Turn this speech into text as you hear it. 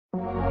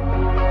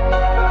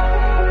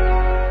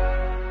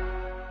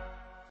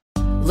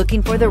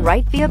Looking for the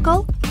right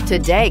vehicle?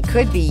 Today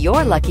could be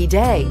your lucky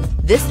day.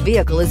 This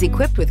vehicle is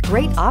equipped with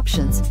great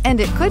options, and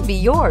it could be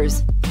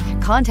yours.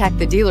 Contact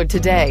the dealer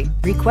today,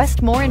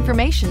 request more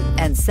information,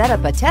 and set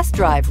up a test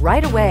drive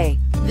right away.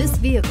 This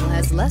vehicle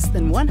has less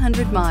than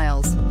 100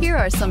 miles. Here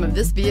are some of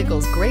this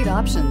vehicle's great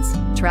options: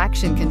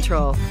 traction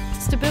control,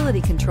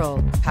 stability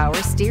control, power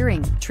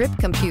steering, trip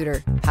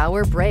computer,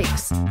 power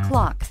brakes,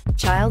 clock,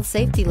 child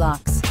safety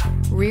locks,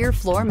 rear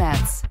floor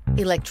mats,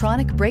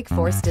 electronic brake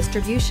force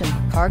distribution,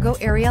 cargo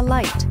area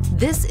light.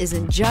 This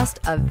isn't just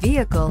a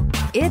vehicle,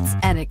 it's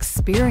an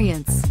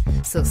experience.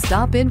 So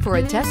stop in for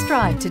a test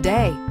drive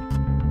today.